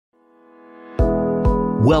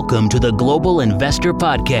Welcome to the Global Investor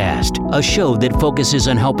Podcast, a show that focuses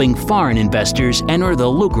on helping foreign investors enter the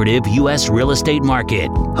lucrative U.S. real estate market.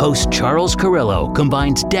 Host Charles Carrillo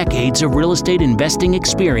combines decades of real estate investing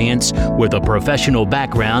experience with a professional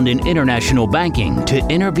background in international banking to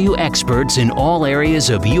interview experts in all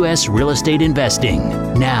areas of U.S. real estate investing.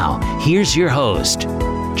 Now, here's your host,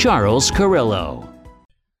 Charles Carrillo.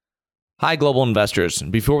 Hi, global investors.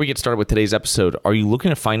 Before we get started with today's episode, are you looking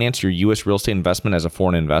to finance your U.S. real estate investment as a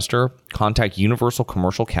foreign investor? Contact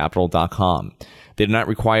universalcommercialcapital.com. They do not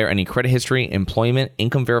require any credit history, employment,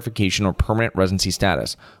 income verification, or permanent residency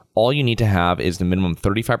status. All you need to have is the minimum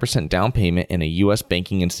 35% down payment in a U.S.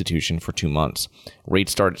 banking institution for 2 months.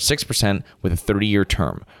 Rates start at 6% with a 30-year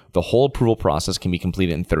term. The whole approval process can be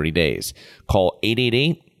completed in 30 days. Call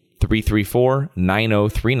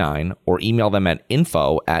 888-334-9039 or email them at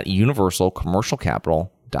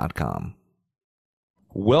info@universalcommercialcapital.com.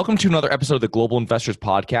 Welcome to another episode of the Global Investors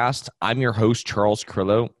Podcast. I'm your host, Charles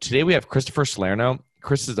Carrillo. Today we have Christopher Salerno.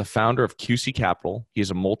 Chris is the founder of QC Capital. He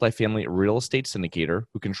is a multifamily real estate syndicator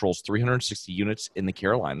who controls 360 units in the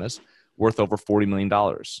Carolinas, worth over $40 million,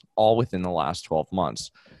 all within the last 12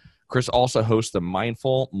 months. Chris also hosts the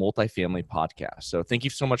Mindful Multifamily Podcast. So thank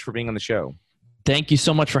you so much for being on the show. Thank you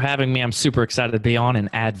so much for having me. I'm super excited to be on and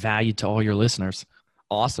add value to all your listeners.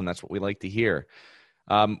 Awesome. That's what we like to hear.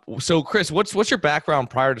 So Chris, what's your background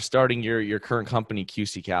prior to starting your current company,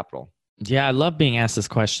 QC Capital? Yeah, I love being asked this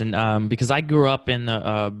question because I grew up in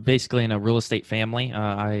basically in a real estate family.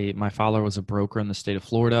 My father was a broker in the state of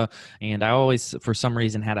Florida, and I always, for some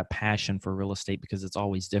reason, had a passion for real estate because it's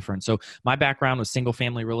always different. So my background was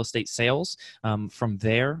single-family real estate sales. From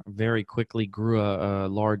there, very quickly grew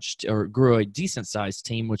a decent-sized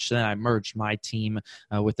team, which then I merged my team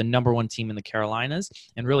with the number one team in the Carolinas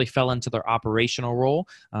and really fell into their operational role.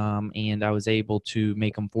 And I was able to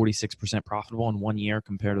make them 46% profitable in 1 year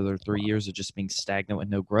compared to their 3 years of just being stagnant with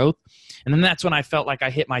no growth. And then that's when I felt like I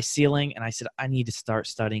hit my ceiling and I said, I need to start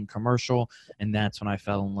studying commercial. And that's when I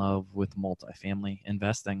fell in love with multifamily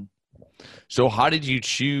investing. So how did you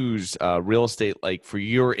choose real estate like for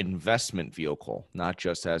your investment vehicle, not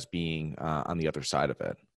just as being on the other side of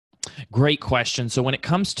it? Great question. So when it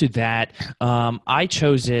comes to that, I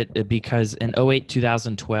chose it because in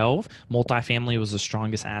 2012, multifamily was the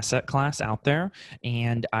strongest asset class out there.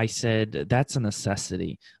 And I said, that's a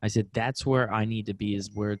necessity. I said, that's where I need to be,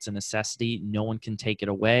 is where it's a necessity. No one can take it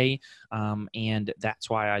away. And that's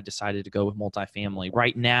why I decided to go with multifamily.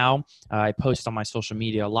 Right now, I post on my social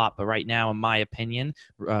media a lot, but right now, in my opinion,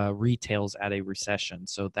 retail's at a recession.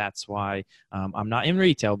 So that's why I'm not in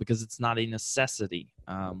retail, because it's not a necessity.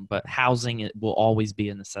 But housing, it will always be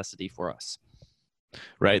a necessity for us.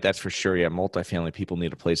 Right, that's for sure. Yeah, multifamily people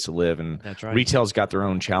need a place to live, and that's right. Retail's got their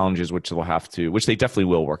own challenges, which they definitely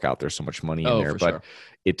will work out. There's so much money in there, but sure.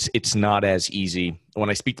 It's not as easy. When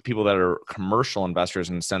I speak to people that are commercial investors,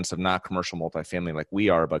 in the sense of not commercial multifamily like we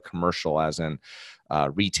are, but commercial as in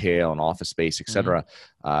retail and office space, et cetera.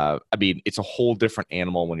 I mean, it's a whole different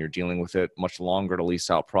animal when you're dealing with it. Much longer to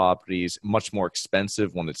lease out properties, much more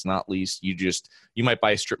expensive when it's not leased. You might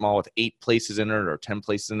buy a strip mall with 8 places in it or 10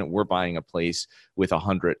 places in it. We're buying a place with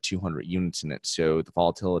 100, 200 units in it. So the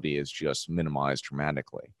volatility is just minimized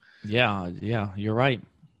dramatically. Yeah, you're right.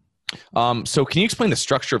 So can you explain the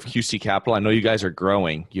structure of QC Capital? I know you guys are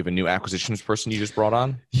growing. You have a new acquisitions person you just brought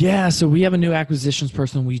on? Yeah, so we have a new acquisitions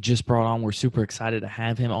person we just brought on. We're super excited to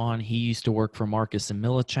have him on. He used to work for Marcus and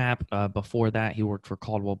Millichap. Before that, he worked for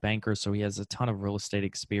Coldwell Banker, so he has a ton of real estate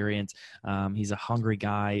experience. He's a hungry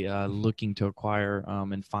guy looking to acquire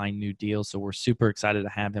and find new deals, so we're super excited to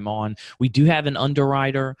have him on. We do have an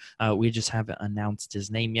underwriter. We just haven't announced his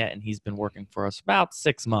name yet, and he's been working for us about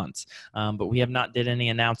 6 months. But we have not did any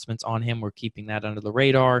announcements on him. We're keeping that under the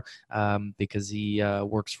radar because he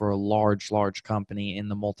works for a large company in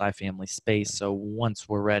the multifamily space. So once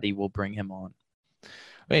we're ready, we'll bring him on.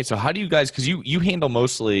 Okay, so how do you guys, because you handle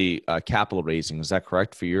mostly capital raising, is that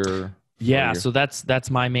correct for your? Yeah, so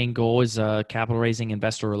that's my main goal is capital raising,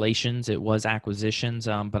 investor relations. It was acquisitions,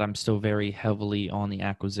 but I'm still very heavily on the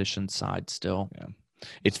acquisition side still. Yeah.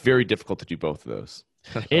 It's very difficult to do both of those.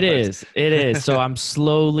 It is. So I'm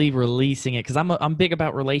slowly releasing it because I'm big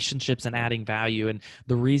about relationships and adding value. And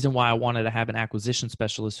the reason why I wanted to have an acquisition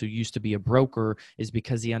specialist who used to be a broker is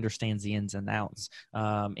because he understands the ins and outs.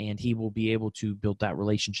 And he will be able to build that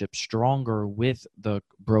relationship stronger with the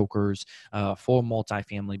brokers for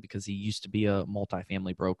multifamily because he used to be a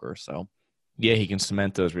multifamily broker. So. Yeah, he can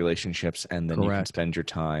cement those relationships, and then you can spend your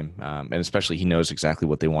time. And especially, he knows exactly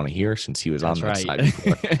what they want to hear since he was on that side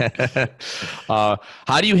before.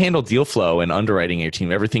 How do you handle deal flow and underwriting your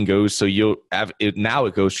team? Everything goes, so you'll have it, now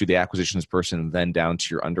it goes through the acquisitions person, then down to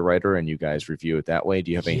your underwriter, and you guys review it that way.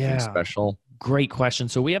 Do you have anything special? Great question.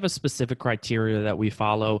 So we have a specific criteria that we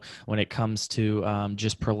follow when it comes to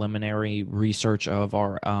just preliminary research of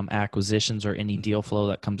our acquisitions or any deal flow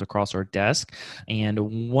that comes across our desk.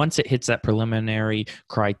 And once it hits that preliminary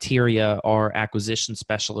criteria, our acquisition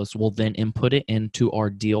specialist will then input it into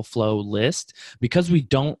our deal flow list. Because we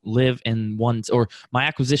don't live in one, or my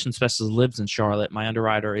acquisition specialist lives in Charlotte, my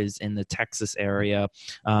underwriter is in the Texas area.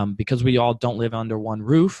 Because we all don't live under one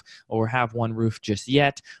roof or have one roof just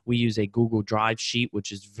yet, we use a Google Drive sheet,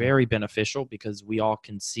 which is very beneficial because we all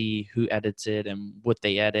can see who edits it and what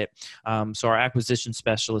they edit. So our acquisition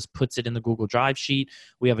specialist puts it in the Google Drive sheet.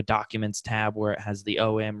 We have a documents tab where it has the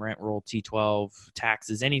OM, rent roll, T12,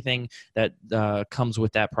 taxes, anything that comes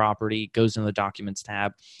with that property goes in the documents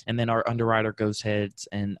tab. And then our underwriter goes ahead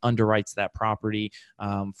and underwrites that property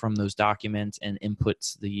from those documents and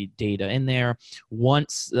inputs the data in there.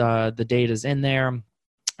 Once the data is in there,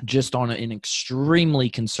 just on an extremely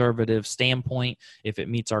conservative standpoint, if it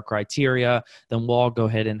meets our criteria, then we'll all go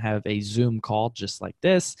ahead and have a Zoom call just like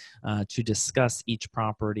this to discuss each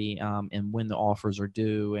property and when the offers are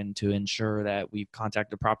due, and to ensure that we've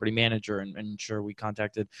contacted the property manager and ensure we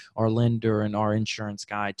contacted our lender and our insurance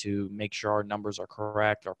guy to make sure our numbers are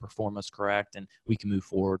correct, our performance correct, and we can move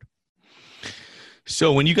forward.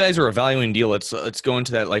 So when you guys are evaluating a deal, let's go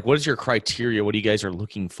into that. Like, what is your criteria? What do you guys are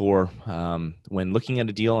looking for when looking at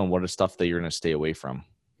a deal, and what is stuff that you're going to stay away from?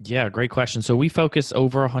 Yeah, great question. So we focus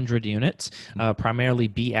over 100 units, primarily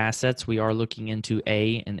B assets. We are looking into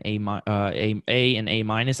A and A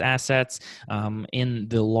minus assets in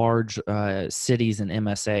the large cities and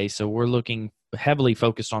MSA. So we're looking heavily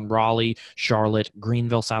focused on Raleigh, Charlotte,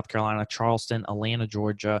 Greenville, South Carolina, Charleston, Atlanta,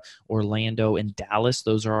 Georgia, Orlando, and Dallas.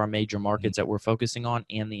 Those are our major markets that we're focusing on,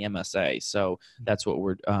 and the MSA. So that's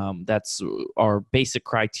what that's our basic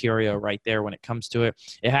criteria right there when it comes to it.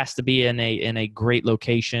 It has to be in a great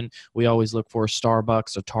location. We always look for a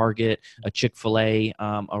Starbucks, a Target, a Chick-fil-A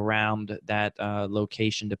around that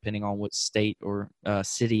location, depending on what state or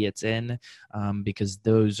city it's in, because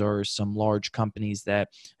those are some large companies that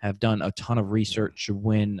have done a ton of research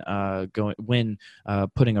when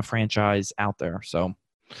putting a franchise out there. So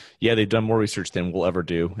yeah, they've done more research than we'll ever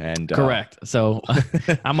do. And correct. So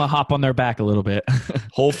I'm gonna hop on their back a little bit.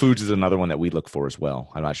 Whole Foods is another one that we look for as well.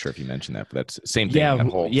 I'm not sure if you mentioned that, but that's same thing.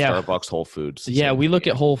 Starbucks, Whole Foods. Yeah, we look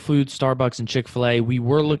at Whole Foods, Starbucks, and Chick-fil-A. We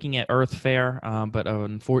were looking at Earth Fare, but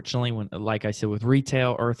unfortunately, like I said, with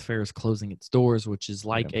retail, Earth Fare is closing its doors, which is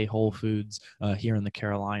like a Whole Foods here in the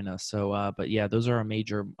Carolinas. So, but yeah, those are our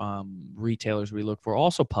major retailers we look for.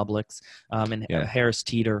 Also Publix and Harris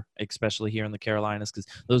Teeter, especially here in the Carolinas, because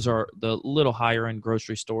those are the little higher end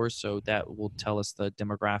grocery stores. So that will tell us the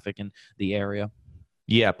demographic in the area.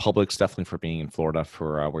 Yeah, Publix definitely for being in Florida,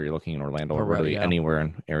 for where you're looking in Orlando, or really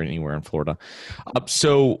anywhere in Florida.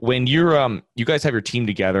 So when you're you guys have your team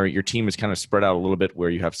together, your team is kind of spread out a little bit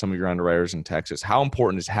where you have some of your underwriters in Texas. How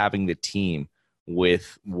important is having the team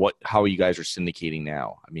with how you guys are syndicating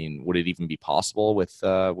now? I mean, would it even be possible with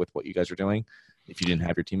what you guys are doing if you didn't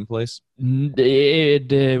have your team in place?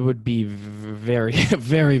 It would be very,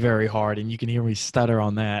 very, very hard. And you can hear me stutter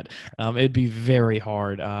on that. It'd be very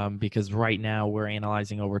hard because right now we're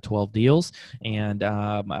analyzing over 12 deals. And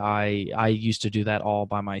I used to do that all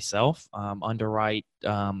by myself, underwrite,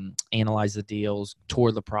 analyze the deals,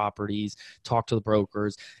 tour the properties, talk to the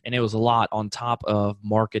brokers. And it was a lot on top of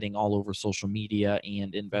marketing all over social media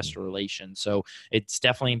and investor relations. So it's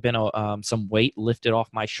definitely been some weight lifted off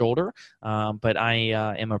my shoulder. But I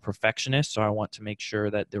am a perfectionist, so I want to make sure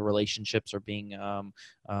that the relationships are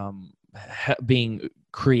being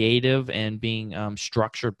creative and being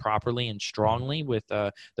structured properly and strongly with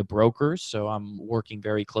the brokers. So I'm working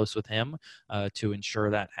very close with him to ensure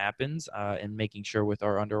that happens, and making sure with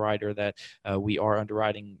our underwriter that we are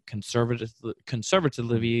underwriting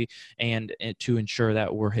conservatively and to ensure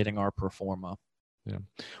that we're hitting our pro forma. Yeah.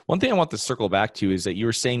 One thing I want to circle back to is that you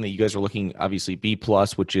were saying that you guys are looking, obviously B+,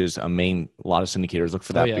 which is a lot of syndicators look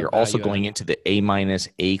for that, but you're also going into the A-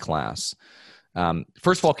 A class.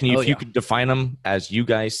 First of all, if you could define them as you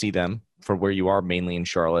guys see them for where you are, mainly in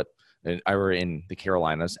Charlotte or in the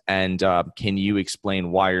Carolinas, and can you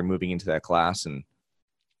explain why you're moving into that class? And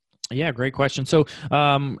Yeah, great question. So,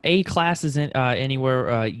 A class is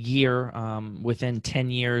anywhere year within 10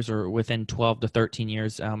 years or within 12 to 13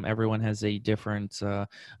 years. Everyone has a different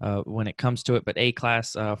when it comes to it, but A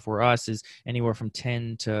class for us is anywhere from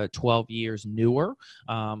 10 to 12 years newer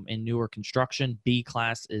in newer construction. B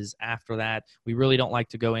class is after that. We really don't like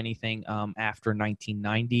to go anything after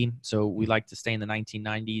 1990. So we like to stay in the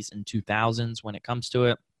 1990s and 2000s when it comes to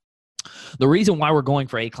it. The reason why we're going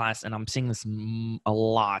for A class, and I'm seeing this a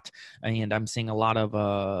lot, and I'm seeing a lot of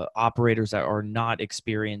operators that are not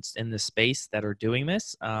experienced in this space that are doing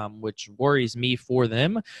this, which worries me for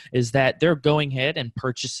them, is that they're going ahead and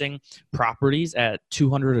purchasing properties at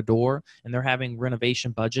 $200 a door, and they're having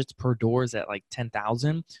renovation budgets per doors at like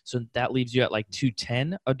 $10,000. So that leaves you at like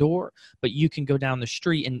 $210 a door. But you can go down the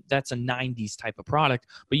street, and that's a 90s type of product,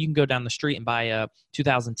 but you can go down the street and buy a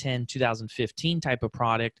 2010, 2015 type of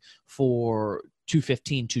product for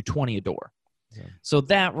 $215, $220 a door. Yeah. So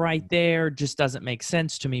that right there just doesn't make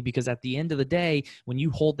sense to me, because at the end of the day, when you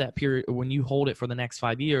hold that period, when you hold it for the next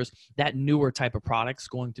 5 years, that newer type of product is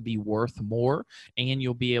going to be worth more, and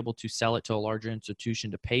you'll be able to sell it to a larger institution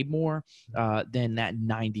to pay more than that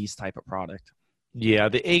 90s type of product. Yeah,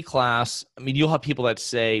 the A class, I mean, you'll have people that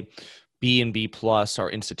say B and B plus are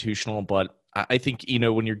institutional, but I think,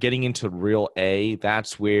 when you're getting into real A,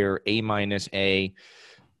 that's where A minus, A,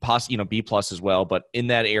 B plus as well, but in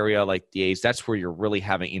that area, like the A's, that's where you're really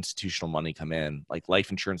having institutional money come in, like life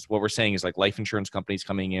insurance. What we're saying is like life insurance companies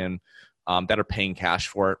coming in that are paying cash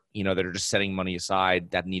for it, that are just setting money aside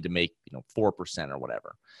that need to make 4% or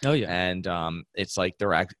whatever. Oh yeah, and it's like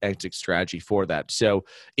their exit strategy for that. So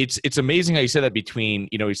it's amazing how you said that between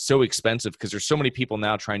it's so expensive because there's so many people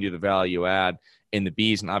now trying to do the value add in the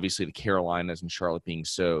B's, and obviously the Carolinas and Charlotte being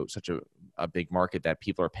such a big market that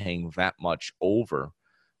people are paying that much over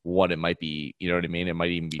what it might be, you know what I mean? It might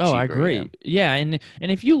even be cheaper. Oh, I agree. Yeah, and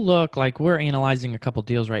if you look, like we're analyzing a couple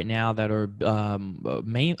deals right now that are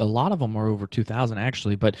a lot of them are over 2000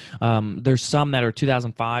 actually, but there's some that are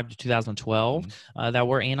 2005 to 2012 that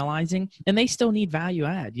we're analyzing, and they still need value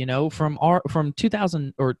add. From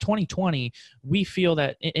 2000 or 2020, we feel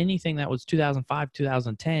that anything that was 2005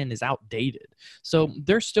 2010 is outdated. So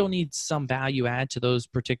there still needs some value add to those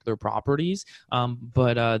particular properties,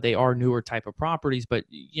 but they are newer type of properties, but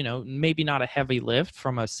maybe not a heavy lift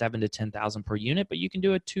from a 7 to 10,000 per unit, but you can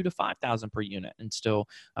do a 2 to 5,000 per unit and still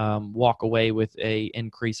walk away with a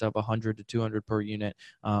increase of 100 to 200 per unit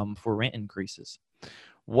for rent increases.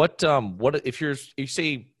 What if you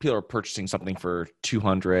say people are purchasing something for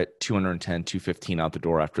 200, 210, 215 out the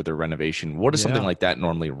door after their renovation, what is something like that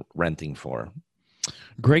normally renting for?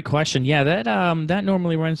 Great question. Yeah, that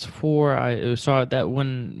normally rents for. I saw that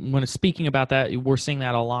when speaking about that, we're seeing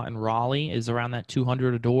that a lot in Raleigh is around that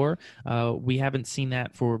 200 a door. We haven't seen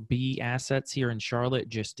that for B assets here in Charlotte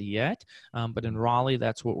just yet, but in Raleigh,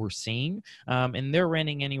 that's what we're seeing. And they're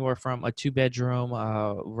renting anywhere from a 2-bedroom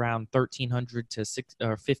around 1,300 to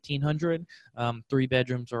 1,500. 3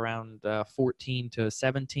 bedrooms around 14 to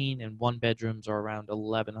 17, and 1 bedrooms are around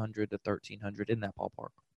 1,100 to 1,300 in that ballpark.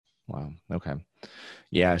 Wow. Okay.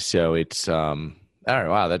 Yeah. So it's, all right.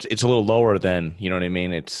 Wow. It's a little lower than, you know what I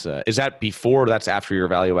mean? It's, is that before or that's after your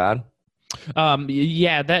value add?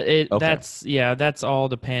 Yeah, Okay. That's all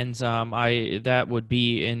depends. That would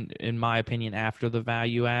be in my opinion after the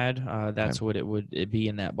value add. That's what it would be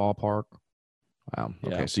in that ballpark. Wow.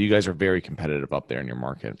 Okay. Yeah. So you guys are very competitive up there in your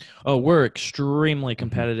market. Oh, we're extremely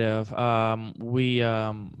competitive. How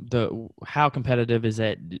competitive is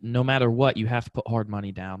that? No matter what, you have to put hard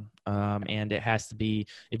money down. And it has to be,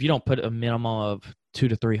 if you don't put a minimum of 200,000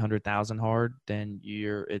 to 300,000 hard, then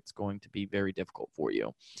it's going to be very difficult for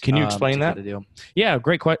you. Can you explain that? Yeah,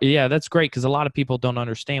 great question. Yeah, that's great because a lot of people don't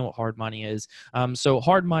understand what hard money is. So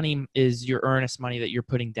hard money is your earnest money that you're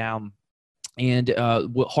putting down. And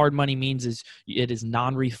what hard money means is it is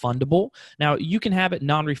non-refundable. Now, you can have it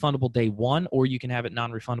non-refundable day one, or you can have it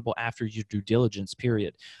non-refundable after your due diligence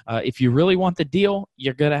period. If you really want the deal,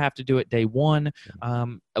 you're going to have to do it day one.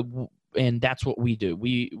 And that's what we do.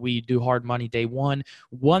 We do hard money day one.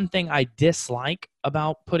 One thing I dislike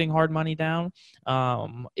about putting hard money down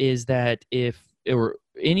is that if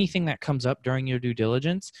anything that comes up during your due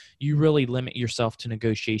diligence, you really limit yourself to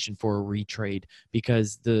negotiation for a retrade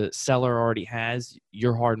because the seller already has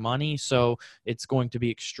your hard money. So it's going to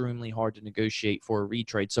be extremely hard to negotiate for a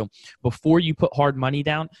retrade. So before you put hard money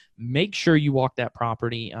down, make sure you walk that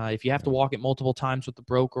property. If you have to walk it multiple times with the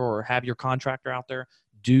broker or have your contractor out there,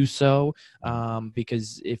 do so,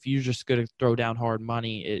 because if you're just going to throw down hard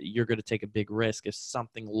money, you're going to take a big risk. If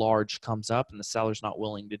something large comes up and the seller's not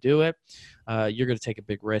willing to do it, you're going to take a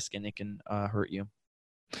big risk and it can hurt you.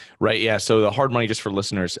 Right. Yeah. So the hard money, just for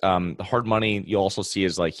listeners, the hard money you also see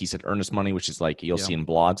is like he said, earnest money, which is like you'll see in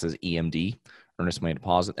blogs as EMD, earnest money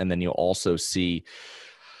deposit. And then you'll also see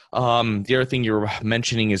the other thing you're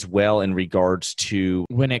mentioning as well in regards to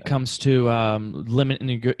when it comes to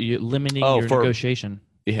limiting your negotiation.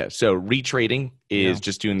 Yeah. So retrading is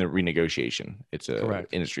just doing the renegotiation. It's a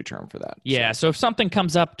industry term for that. Yeah. So if something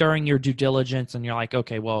comes up during your due diligence and you're like,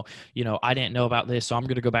 okay, well, I didn't know about this, so I'm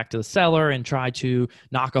going to go back to the seller and try to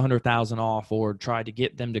knock 100,000 off or try to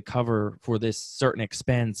get them to cover for this certain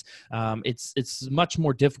expense. It's much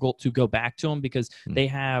more difficult to go back to them because they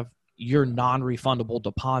have your non-refundable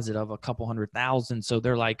deposit of a couple 100,000. So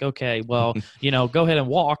they're like, okay, well, go ahead and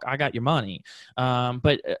walk. I got your money.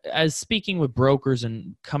 But as speaking with brokers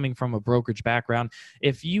and coming from a brokerage background,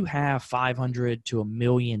 if you have 500 to $1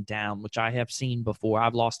 million down, which I have seen before,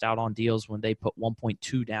 I've lost out on deals when they put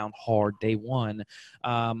 1.2 down hard day one.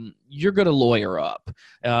 You're going to lawyer up.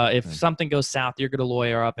 If something goes south, you're going to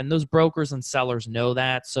lawyer up, and those brokers and sellers know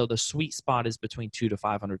that. So the sweet spot is between 2 to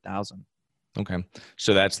 500,000. Okay.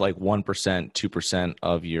 So that's like 1%, 2%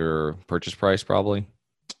 of your purchase price, probably?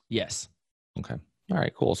 Yes. Okay. All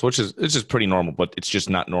right, cool. So it's just pretty normal, but it's just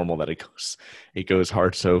not normal that it goes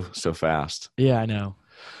hard so fast. Yeah, I know.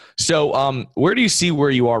 So where do you see where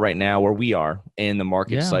you are right now, where we are in the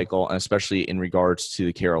market cycle, and especially in regards to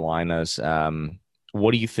the Carolinas?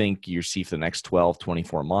 What do you think you see for the next 12,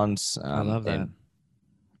 24 months? I love that.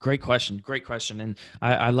 Great question. And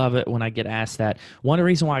I love it when I get asked that. One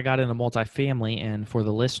reason why I got into multifamily, and for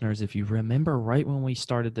the listeners, if you remember right when we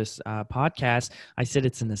started this podcast, I said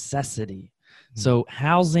it's a necessity. So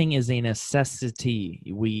housing is a necessity.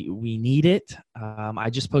 We need it. I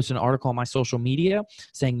just posted an article on my social media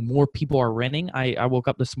saying more people are renting. I woke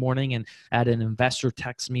up this morning and had an investor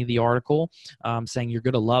text me the article saying you're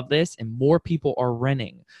going to love this, and more people are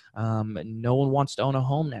renting. No one wants to own a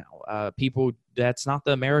home now. That's not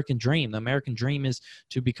the American dream. The American dream is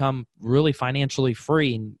to become really financially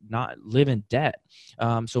free and not live in debt.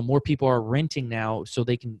 So more people are renting now so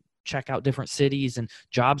they can check out different cities, and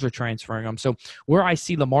jobs are transferring them. So where I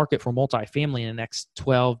see the market for multifamily in the next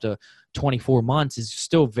 12 to 24 months is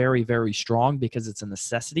still very, very strong because it's a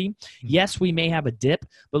necessity. Yes, we may have a dip,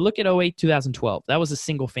 but look at 08, 2012. That was a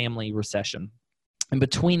single family recession. And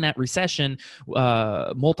between that recession,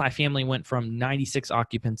 multifamily went from 96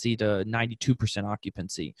 occupancy to 92%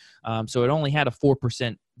 occupancy. So it only had a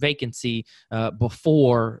 4% vacancy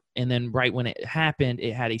before, and then right when it happened,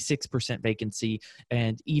 it had a 6% vacancy.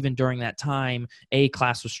 And even during that time, A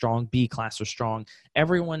class was strong, B class was strong.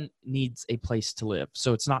 Everyone needs a place to live,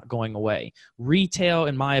 so it's not going away. Retail,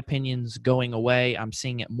 in my opinion, is going away. I'm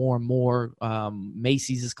seeing it more and more.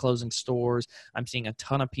 Macy's is closing stores. I'm seeing a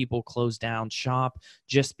ton of people close down shop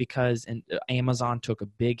just because Amazon took a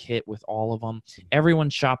big hit with all of them.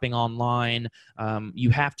 Everyone's shopping online. You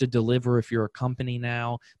have to deliver if you're a company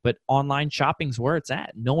now. But online shopping's where it's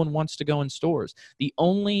at. No one wants to go in stores. The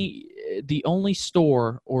only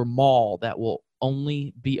store or mall that will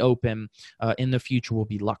only be open in the future will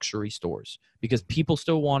be luxury stores, because people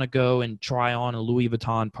still want to go and try on a Louis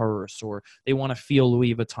Vuitton purse, or they want to feel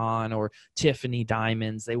Louis Vuitton or Tiffany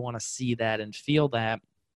diamonds. They want to see that and feel that.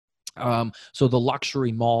 So the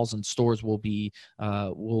luxury malls and stores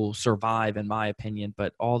will survive, in my opinion,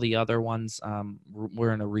 but all the other ones,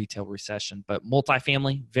 we're in a retail recession. But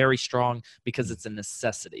multifamily, very strong because it's a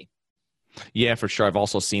necessity. Yeah, for sure. I've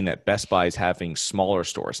also seen that Best Buy is having smaller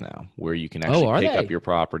stores now where you can actually pick up your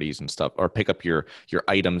properties and stuff, or pick up your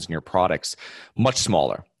items and your products much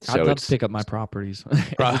smaller. So I'd love to pick up my properties.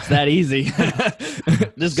 It's that easy.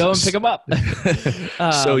 Just go and pick them up.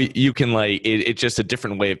 So you can it's just a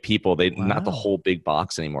different way of people. Not the whole big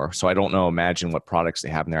box anymore. So I don't know. Imagine what products they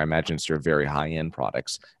have in there. I imagine it's their very high end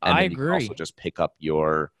products. And I then agree. You can also just pick up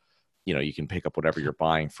you can pick up whatever you're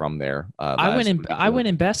buying from there. I went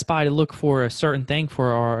in Best Buy to look for a certain thing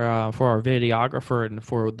for our videographer and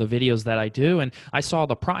for the videos that I do, and I saw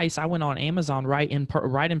the price. I went on Amazon right in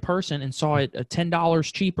person and saw it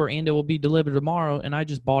 $10 cheaper, and it will be delivered tomorrow. And I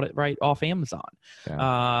just bought it right off Amazon.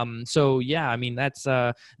 Yeah. So yeah, I mean that's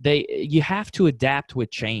you have to adapt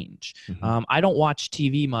with change. Mm-hmm. I don't watch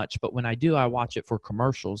TV much, but when I do, I watch it for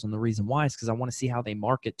commercials, and the reason why is because I want to see how they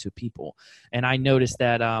market to people. And I noticed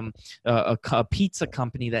that a pizza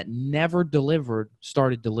company that never delivered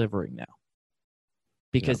started delivering now,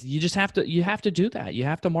 because you have to do that. You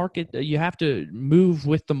have to market. You have to move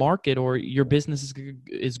with the market, or your business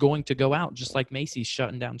is going to go out, just like Macy's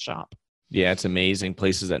shutting down shop. Yeah, it's amazing.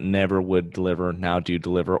 Places that never would deliver now do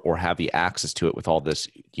deliver or have the access to it with all this,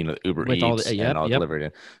 Uber With Eats all the, and all yep.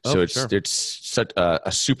 delivered. Oh, So for it's sure. it's such a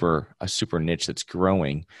super niche that's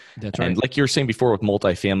growing. That's And right. like you were saying before with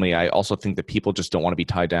multifamily, I also think that people just don't want to be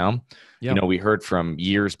tied down. Yep. We heard from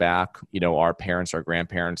years back, our parents, our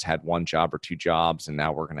grandparents had one job or two jobs, and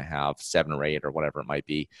now we're going to have 7 or 8 or whatever it might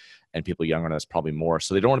be. And people younger than us probably more.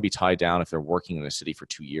 So they don't want to be tied down if they're working in a city for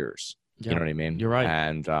 2 years. You know what I mean? You're right.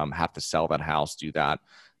 And have to sell that house, do that.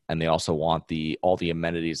 And they also want all the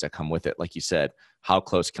amenities that come with it. Like you said, how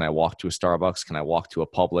close can I walk to a Starbucks? Can I walk to a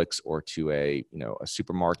Publix or to a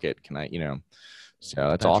supermarket? Can I, so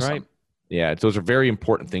that's awesome. Right. Yeah. Those are very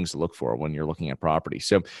important things to look for when you're looking at property.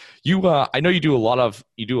 So I know you do a lot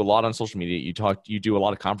on social media. You do a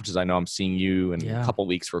lot of conferences. I know I'm seeing you in a couple of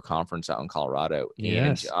weeks for a conference out in Colorado.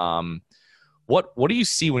 Yes. And, what do you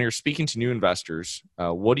see when you're speaking to new investors?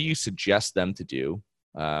 What do you suggest them to do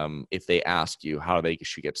if they ask you how they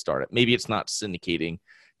should get started? Maybe it's not syndicating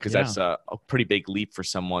because that's a pretty big leap for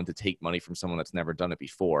someone to take money from someone that's never done it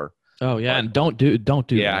before. Oh yeah, and don't do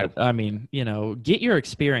Yeah, that. I mean, get your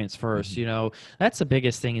experience first. That's the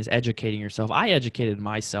biggest thing is educating yourself. I educated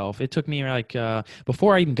myself. It took me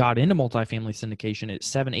before I even got into multifamily syndication, it's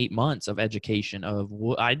 7-8 months of education of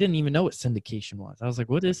I didn't even know what syndication was. I was like,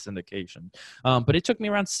 what is syndication? But it took me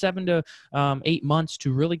around 7 to 8 months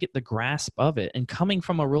to really get the grasp of it. And coming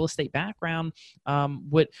from a real estate background, I'm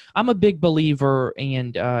a big believer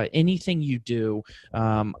in anything you do.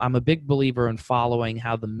 I'm a big believer in following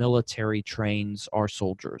how the military trains our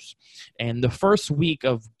soldiers. And the first week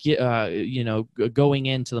of going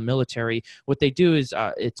into the military, what they do is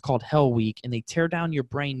it's called Hell Week, and they tear down your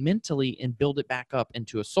brain mentally and build it back up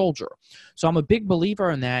into a soldier. So I'm a big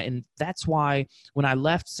believer in that, and that's why when I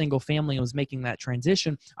left single family and was making that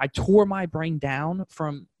transition, I tore my brain down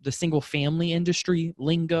from the single family industry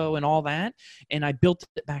lingo and all that, and I built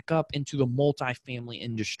it back up into the multifamily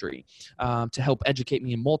industry to help educate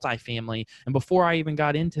me in multifamily. And before I even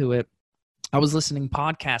got into it, I was listening to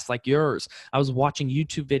podcasts like yours. I was watching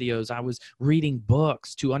YouTube videos. I was reading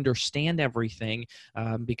books to understand everything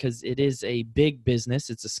because it is a big business.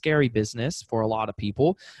 It's a scary business for a lot of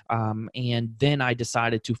people. And then I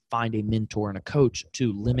decided to find a mentor and a coach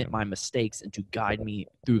to limit my mistakes and to guide me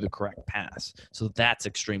through the correct paths. So that's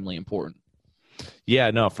extremely important.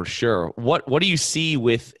 Yeah, no, for sure. What do you see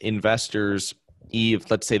with investors?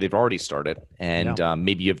 Let's say they've already started and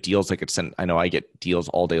maybe you have deals that get sent. I know I get deals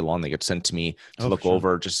all day long. They get sent to me to look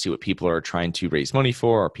over, just see what people are trying to raise money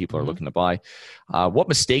for or people are looking to buy. What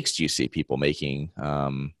mistakes do you see people making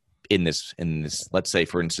in this, let's say,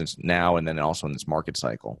 for instance, now and then also in this market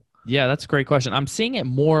cycle? Yeah, that's a great question. I'm seeing it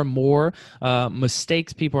more and more.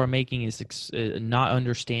 Mistakes people are making is not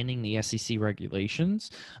understanding the SEC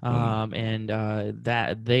regulations, and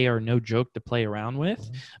that they are no joke to play around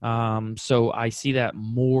with. So I see that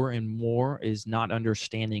more and more is not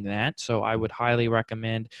understanding that. So I would highly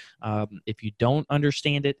recommend if you don't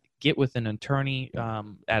understand it, get with an attorney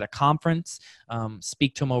at a conference,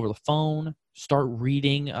 speak to them over the phone, start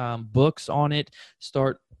reading books on it,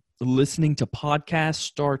 start listening to podcasts,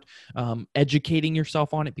 start educating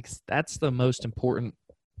yourself on it, because that's the most important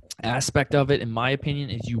aspect of it, in my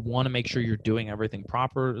opinion, is you want to make sure you're doing everything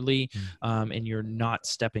properly and you're not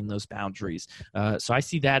stepping those boundaries. So I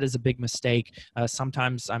see that as a big mistake.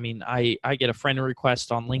 Sometimes, I get a friend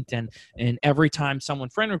request on LinkedIn, and every time someone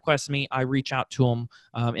friend requests me, I reach out to them,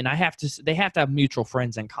 and they have to have mutual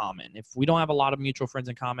friends in common. If we don't have a lot of mutual friends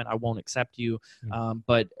in common, I won't accept you,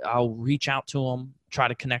 but I'll reach out to them, try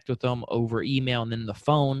to connect with them over email and then the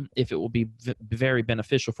phone if it will be very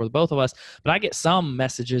beneficial for the both of us. But I get some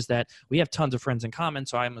messages that we have tons of friends in common,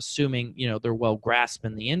 so I'm assuming they're well grasped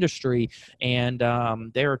in the industry, and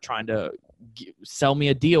they're trying to sell me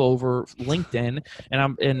a deal over LinkedIn,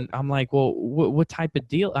 and I'm like, well, what type of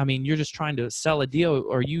deal? I mean, you're just trying to sell a deal.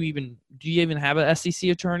 Do you even have an SEC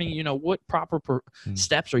attorney? What proper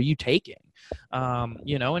steps are you taking?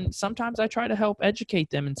 And sometimes I try to help educate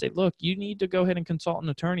them and say, look, you need to go ahead and consult an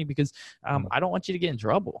attorney because I don't want you to get in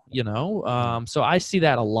trouble, So I see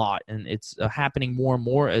that a lot, and it's happening more and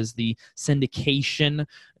more as the syndication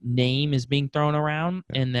name is being thrown around,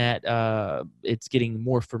 and that it's getting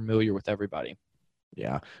more familiar with everybody.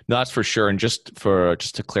 Yeah, no, that's for sure. And just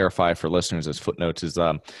to clarify for listeners as footnotes is,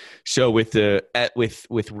 so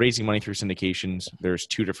with raising money through syndications, there's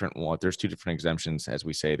two different exemptions, as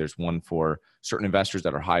we say. There's one for certain investors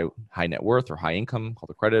that are high net worth or high income,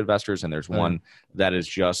 called accredited investors, and there's one that is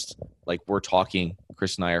just like we're talking.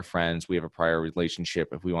 Chris and I are friends. We have a prior relationship.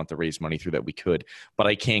 If we want to raise money through that, we could. But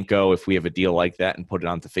I can't go if we have a deal like that and put it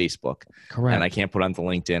onto Facebook. Correct. And I can't put it onto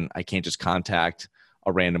LinkedIn. I can't just contact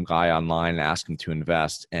a random guy online and ask him to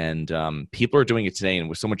invest. And people are doing it today. And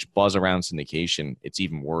with so much buzz around syndication, it's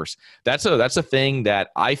even worse. That's a thing that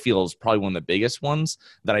I feel is probably one of the biggest ones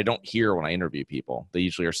that I don't hear when I interview people. They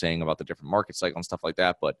usually are saying about the different market cycle and stuff like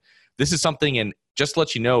that. But this is something, and just to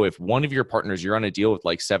let you know, if one of your partners, you're on a deal with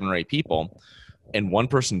like 7 or 8 people, and one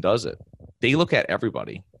person does it, they look at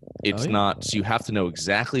everybody. It's not, so you have to know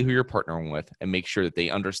exactly who you're partnering with and make sure that they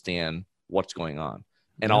understand what's going on.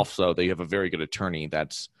 And also they have a very good attorney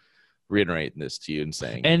that's reiterating this to you and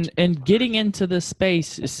saying. And getting into this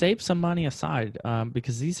space, save some money aside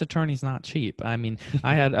because these attorneys not cheap. I mean,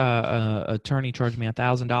 I had a attorney charge me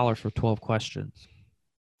 $1,000 for 12 questions.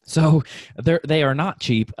 So they are not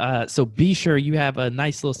cheap. So be sure you have a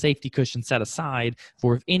nice little safety cushion set aside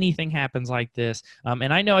for if anything happens like this.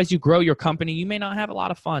 And I know as you grow your company, you may not have a lot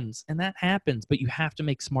of funds, and that happens, but you have to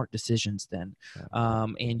make smart decisions then.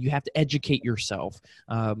 And you have to educate yourself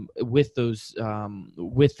with those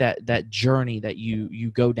with that journey that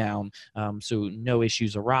you go down, so no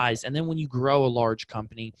issues arise. And then when you grow a large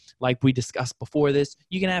company, like we discussed before this,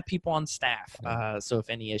 you can have people on staff. So if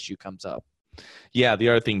any issue comes up. Yeah, the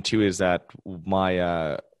other thing too is that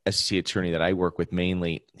my SEC attorney that I work with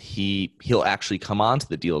mainly, he'll actually come on to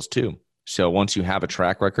the deals too. So once you have a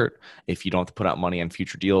track record, if you don't have to put out money on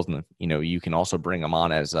future deals, and you can also bring them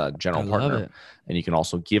on as a general partner, and you can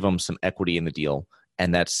also give them some equity in the deal.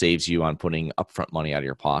 And that saves you on putting upfront money out of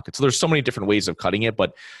your pocket. So there's so many different ways of cutting it,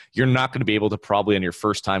 but you're not going to be able to probably on your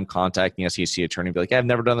first time contacting the SEC attorney be like, I've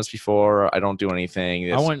never done this before. I don't do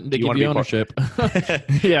anything. I want to give you ownership.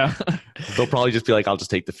 Yeah. They'll probably just be like, I'll just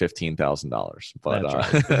take the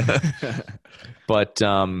 $15,000. But,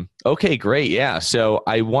 okay, great. Yeah. So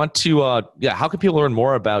I want to, how can people learn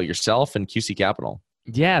more about yourself and QC Capital?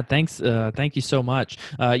 Yeah, thanks. Thank you so much.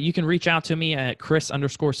 You can reach out to me at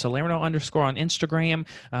Chris_Salerno_ on Instagram.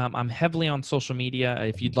 I'm heavily on social media.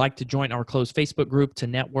 If you'd like to join our closed Facebook group to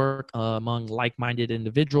network among like-minded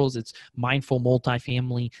individuals, it's Mindful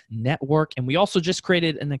Multifamily Network. And we also just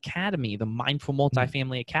created an academy, the Mindful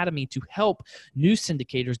Multifamily Academy, to help new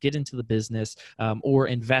syndicators get into the business or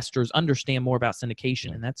investors understand more about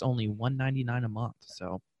syndication. And that's only $199 a month.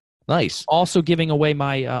 So nice. Also giving away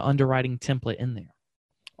my underwriting template in there.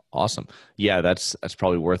 Awesome. Yeah, that's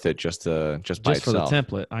probably worth it just by itself. For the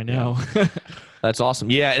template, I know. Yeah. That's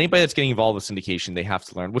awesome. Yeah, anybody that's getting involved with syndication, they have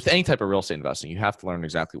to learn. With any type of real estate investing, you have to learn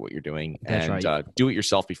exactly what you're doing. That's and right. Do it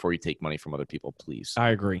yourself before you take money from other people, please. I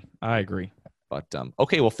agree. But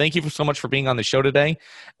okay, well, thank you so much for being on the show today,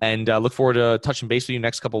 and look forward to touching base with you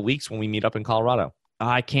next couple of weeks when we meet up in Colorado.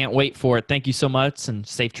 I can't wait for it. Thank you so much, and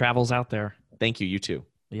safe travels out there. Thank you. You too.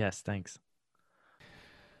 Yes, thanks.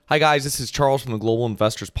 Hi, guys. This is Charles from the Global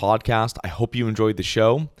Investors Podcast. I hope you enjoyed the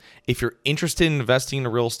show. If you're interested in investing in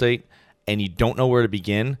real estate and you don't know where to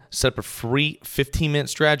begin, set up a free 15-minute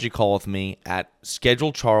strategy call with me at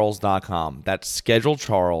schedulecharles.com. That's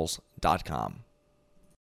schedulecharles.com.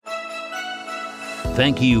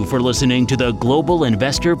 Thank you for listening to the Global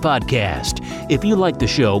Investor Podcast. If you like the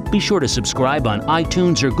show, be sure to subscribe on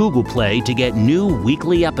iTunes or Google Play to get new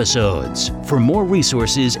weekly episodes. For more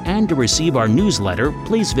resources and to receive our newsletter,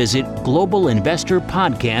 please visit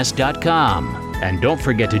globalinvestorpodcast.com. And don't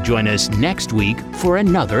forget to join us next week for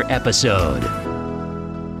another episode.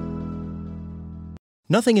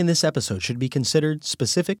 Nothing in this episode should be considered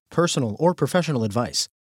specific, personal, or professional advice.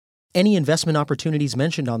 Any investment opportunities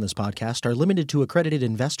mentioned on this podcast are limited to accredited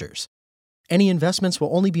investors. Any investments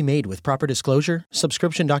will only be made with proper disclosure,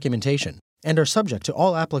 subscription documentation, and are subject to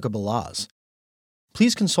all applicable laws.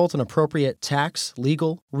 Please consult an appropriate tax,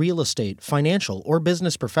 legal, real estate, financial, or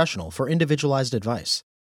business professional for individualized advice.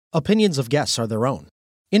 Opinions of guests are their own.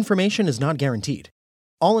 Information is not guaranteed.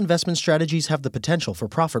 All investment strategies have the potential for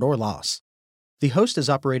profit or loss. The host is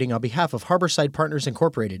operating on behalf of Harborside Partners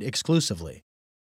Incorporated exclusively.